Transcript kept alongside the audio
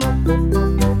Hey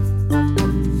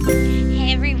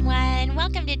everyone,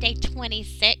 welcome to day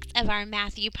 26 of our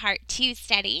Matthew Part 2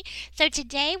 study. So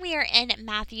today we are in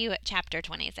Matthew chapter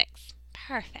 26.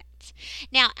 Perfect.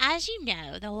 Now, as you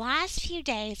know, the last few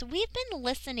days we've been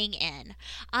listening in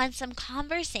on some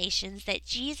conversations that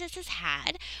Jesus has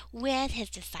had with his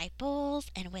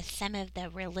disciples and with some of the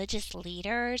religious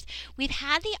leaders. We've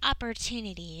had the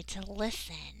opportunity to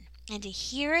listen and to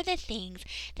hear the things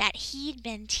that he'd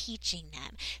been teaching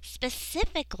them.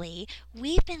 Specifically,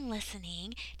 we've been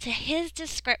listening to his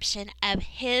description of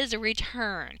his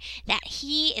return, that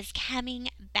he is coming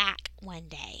back one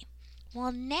day.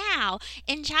 Well, now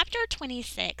in chapter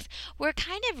 26, we're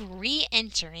kind of re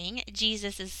entering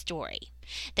Jesus' story.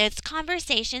 Those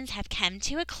conversations have come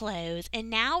to a close, and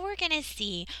now we're going to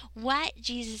see what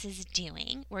Jesus is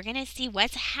doing. We're going to see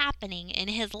what's happening in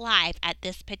his life at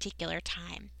this particular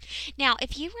time. Now,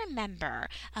 if you remember,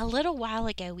 a little while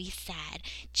ago we said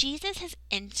Jesus has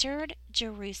entered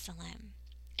Jerusalem.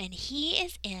 And he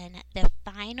is in the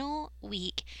final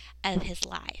week of his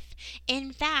life.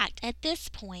 In fact, at this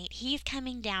point, he's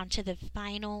coming down to the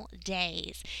final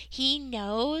days. He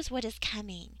knows what is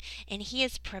coming, and he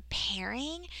is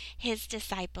preparing his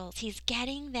disciples. He's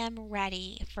getting them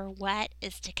ready for what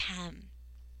is to come.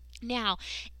 Now,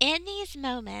 in these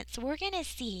moments, we're going to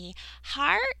see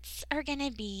hearts are going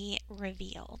to be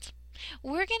revealed.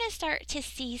 We're going to start to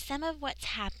see some of what's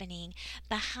happening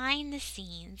behind the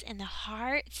scenes in the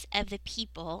hearts of the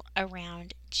people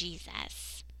around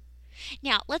Jesus.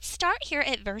 Now, let's start here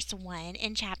at verse 1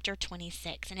 in chapter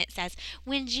 26, and it says,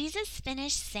 "When Jesus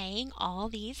finished saying all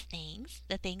these things,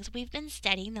 the things we've been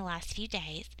studying the last few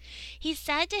days, he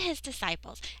said to his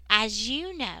disciples, 'As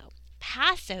you know,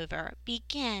 Passover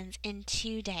begins in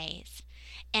 2 days,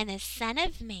 and the Son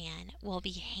of Man will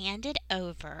be handed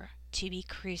over to be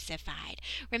crucified.'"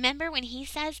 Remember, when he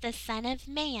says the Son of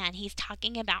Man, he's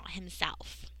talking about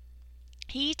himself.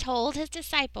 He told his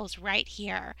disciples right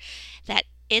here that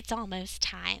it's almost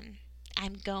time.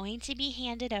 I'm going to be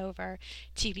handed over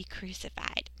to be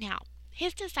crucified. Now,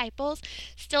 his disciples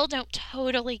still don't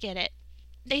totally get it.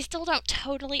 They still don't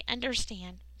totally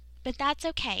understand. But that's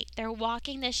okay. They're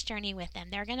walking this journey with him.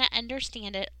 They're going to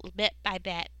understand it bit by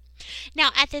bit. Now,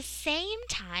 at the same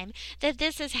time that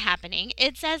this is happening,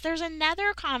 it says there's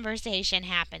another conversation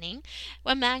happening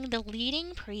among the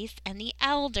leading priests and the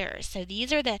elders. So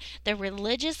these are the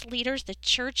religious leaders, the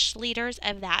church leaders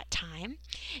of that time.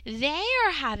 They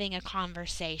are having a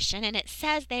conversation, and it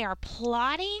says they are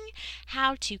plotting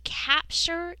how to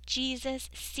capture Jesus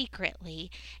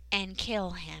secretly and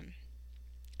kill him.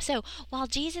 So while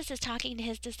Jesus is talking to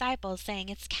his disciples saying,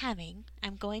 "It's coming,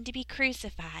 I'm going to be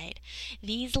crucified,"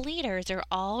 these leaders are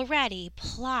already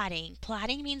plotting.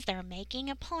 Plotting means they're making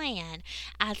a plan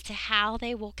as to how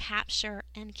they will capture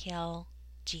and kill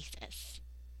Jesus.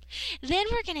 Then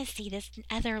we're going to see this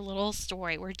other little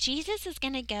story where Jesus is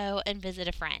going to go and visit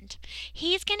a friend.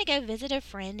 He's going to go visit a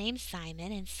friend named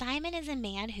Simon, and Simon is a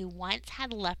man who once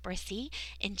had leprosy,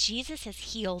 and Jesus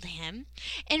has healed him.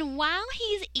 And while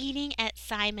he's eating at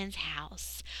Simon's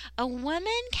house, a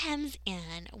woman comes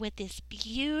in with this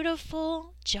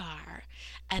beautiful jar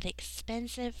of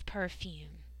expensive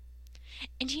perfume.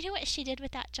 And do you know what she did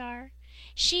with that jar?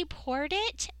 She poured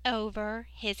it over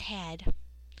his head.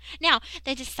 Now,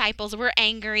 the disciples were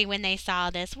angry when they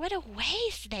saw this. "What a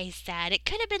waste," they said. "It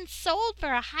could have been sold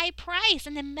for a high price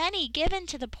and the money given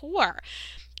to the poor."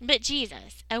 But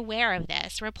Jesus, aware of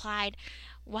this, replied,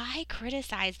 "Why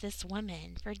criticize this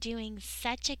woman for doing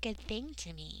such a good thing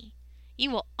to me?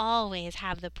 You will always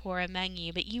have the poor among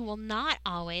you, but you will not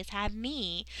always have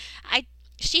me.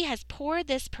 She has poured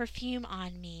this perfume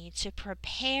on me to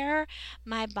prepare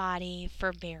my body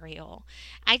for burial.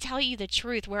 I tell you the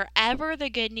truth, wherever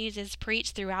the good news is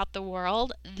preached throughout the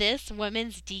world, this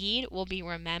woman's deed will be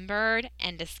remembered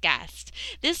and discussed."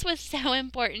 This was so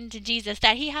important to Jesus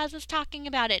that he has us talking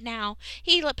about it now.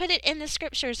 He put it in the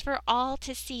scriptures for all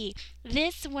to see.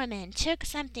 This woman took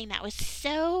something that was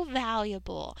so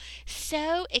valuable,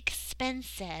 so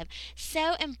expensive,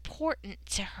 so important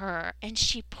to her, and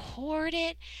she poured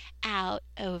it out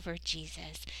over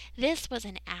Jesus. This was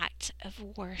an act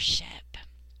of worship.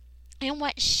 And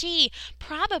what she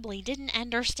probably didn't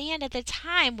understand at the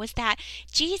time was that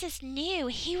Jesus knew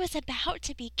he was about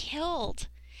to be killed.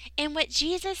 And what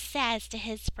Jesus says to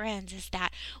his friends is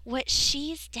that what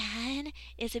she's done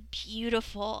is a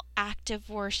beautiful act of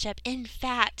worship. In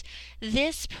fact,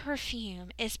 this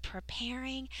perfume is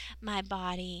preparing my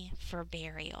body for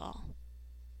burial.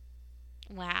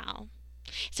 Wow.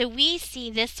 So we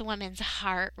see this woman's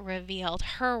heart revealed,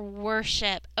 her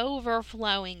worship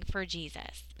overflowing for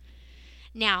Jesus.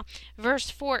 Now, verse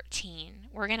 14,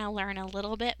 we're going to learn a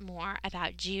little bit more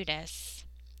about Judas.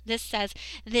 This says,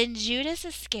 Then Judas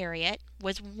Iscariot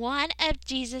was one of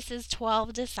Jesus'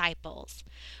 12 disciples,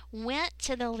 went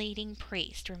to the leading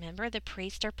priest. Remember, the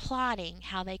priests are plotting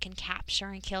how they can capture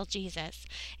and kill Jesus.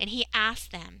 And he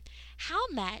asked them, How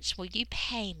much will you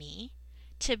pay me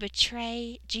to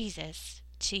betray Jesus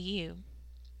to you?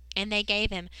 And they gave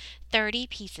him 30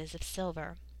 pieces of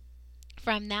silver.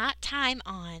 From that time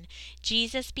on,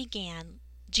 Judas began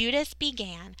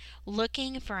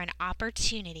looking for an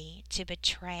opportunity to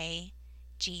betray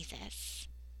Jesus.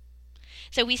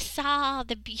 So we saw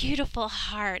the beautiful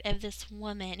heart of this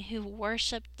woman who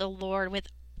worshiped the Lord with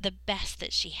the best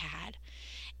that she had.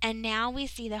 And now we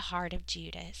see the heart of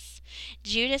Judas.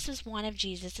 Judas was one of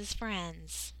Jesus'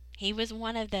 friends. He was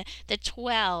one of the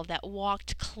 12 that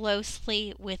walked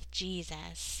closely with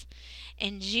Jesus.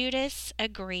 And Judas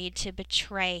agreed to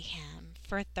betray him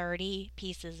for 30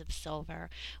 pieces of silver.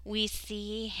 We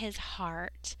see his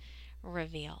heart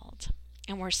revealed.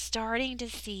 And we're starting to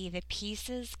see the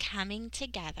pieces coming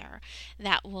together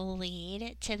that will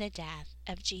lead to the death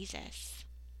of Jesus.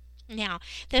 Now,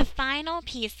 the final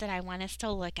piece that I want us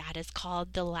to look at is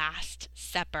called the Last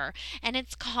Supper. And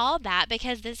it's called that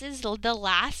because this is the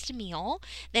last meal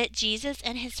that Jesus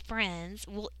and his friends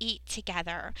will eat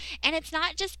together. And it's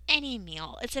not just any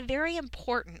meal, it's a very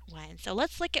important one. So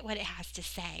let's look at what it has to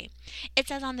say. It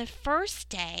says, On the first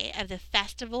day of the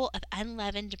festival of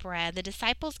unleavened bread, the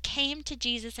disciples came to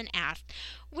Jesus and asked,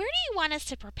 Where do you want us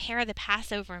to prepare the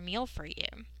Passover meal for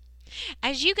you?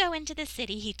 As you go into the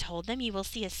city, he told them, you will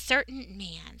see a certain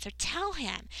man. So tell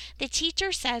him, the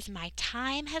teacher says, my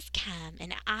time has come,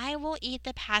 and I will eat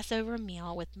the Passover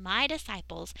meal with my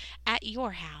disciples at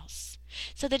your house.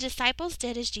 So the disciples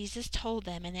did as Jesus told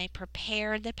them, and they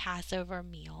prepared the Passover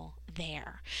meal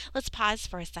there. Let's pause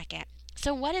for a second.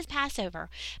 So what is Passover?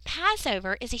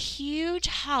 Passover is a huge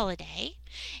holiday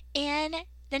in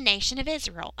the nation of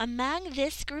Israel. Among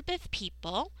this group of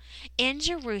people in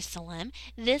Jerusalem,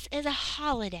 this is a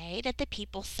holiday that the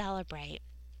people celebrate.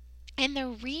 And the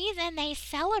reason they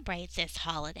celebrate this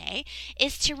holiday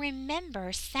is to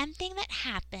remember something that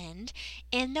happened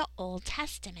in the Old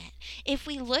Testament. If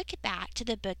we look back to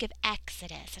the book of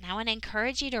Exodus, and I want to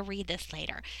encourage you to read this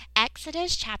later,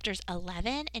 Exodus chapters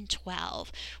 11 and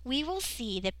 12, we will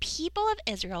see the people of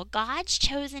Israel, God's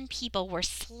chosen people, were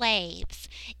slaves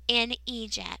in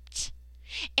Egypt.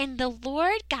 And the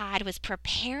Lord God was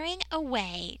preparing a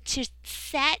way to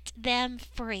set them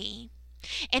free.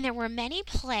 And there were many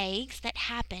plagues that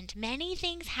happened. Many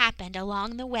things happened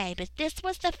along the way, but this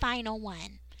was the final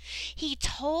one. He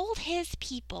told his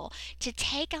people to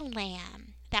take a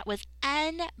lamb that was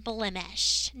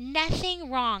unblemished,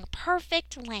 nothing wrong,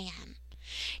 perfect lamb,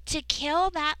 to kill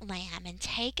that lamb and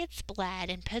take its blood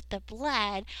and put the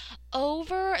blood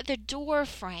over the door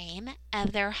frame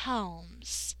of their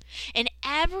homes. And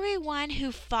everyone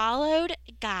who followed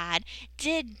God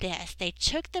did this. They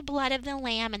took the blood of the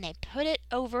lamb and they put it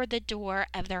over the door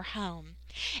of their home.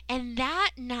 And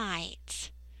that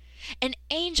night, an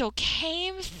angel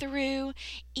came through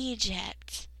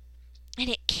Egypt and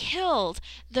it killed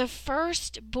the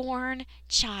firstborn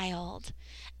child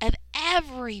of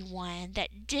everyone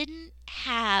that didn't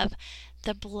have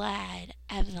the blood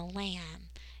of the lamb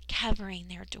covering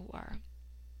their door.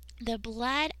 The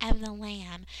blood of the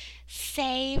lamb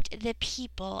saved the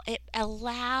people. It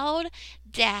allowed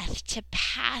death to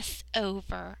pass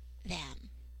over them.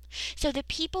 So the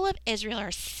people of Israel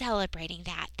are celebrating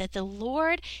that the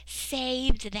Lord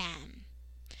saved them.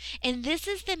 And this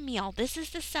is the meal, this is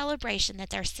the celebration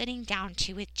that they're sitting down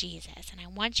to with Jesus. And I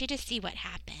want you to see what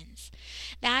happens.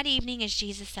 That evening, as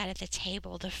Jesus sat at the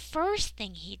table, the first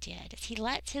thing he did is he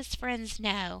lets his friends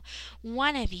know,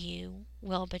 one of you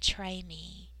will betray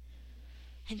me.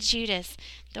 And Judas,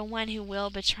 the one who will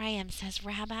betray him, says,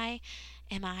 Rabbi,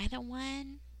 am I the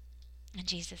one? And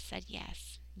Jesus said,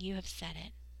 yes, you have said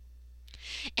it.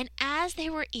 And as they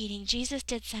were eating, Jesus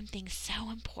did something so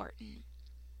important.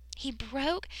 He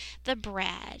broke the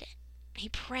bread. He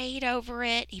prayed over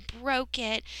it. He broke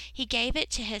it. He gave it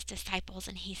to his disciples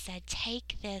and he said,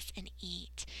 take this and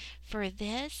eat, for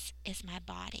this is my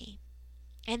body.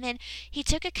 And then he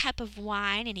took a cup of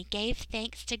wine and he gave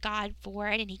thanks to God for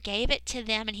it and he gave it to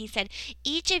them and he said,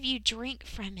 each of you drink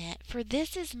from it, for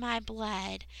this is my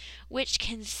blood, which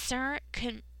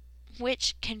confirms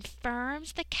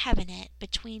the covenant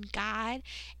between God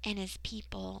and his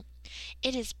people.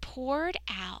 It is poured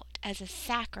out as a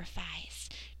sacrifice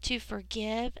to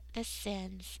forgive the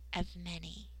sins of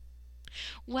many.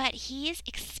 What he's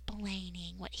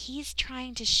explaining, what he's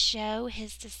trying to show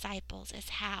his disciples is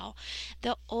how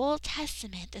the Old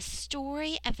Testament, the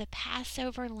story of the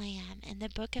Passover lamb in the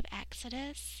book of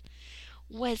Exodus,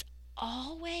 was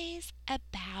always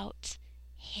about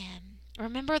him.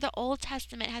 Remember, the Old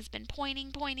Testament has been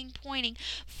pointing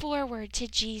forward to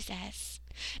Jesus,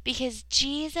 because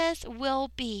Jesus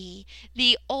will be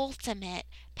the ultimate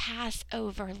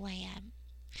Passover lamb.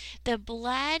 The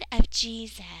blood of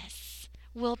Jesus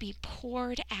will be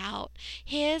poured out.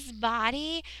 His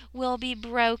body will be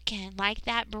broken like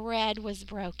that bread was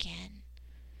broken.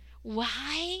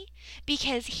 Why?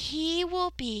 Because he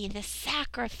will be the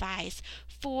sacrifice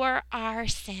for our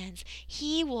sins.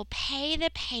 He will pay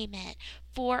the payment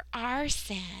for our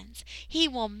sins. He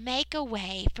will make a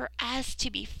way for us to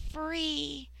be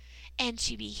free and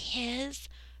to be his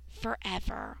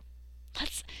forever.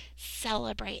 Let's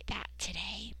celebrate that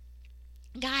today.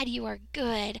 God, you are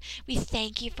good. We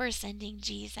thank you for sending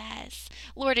Jesus.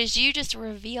 Lord, as you just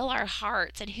reveal our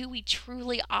hearts and who we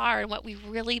truly are and what we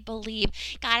really believe,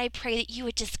 God, I pray that you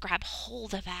would just grab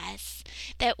hold of us,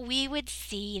 that we would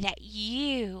see that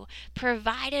you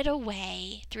provided a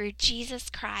way through Jesus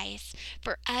Christ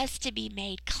for us to be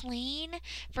made clean,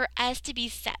 for us to be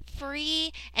set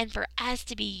free, and for us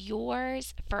to be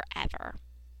yours forever.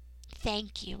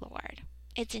 Thank you, Lord.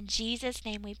 It's in Jesus'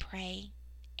 name we pray.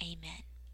 Amen.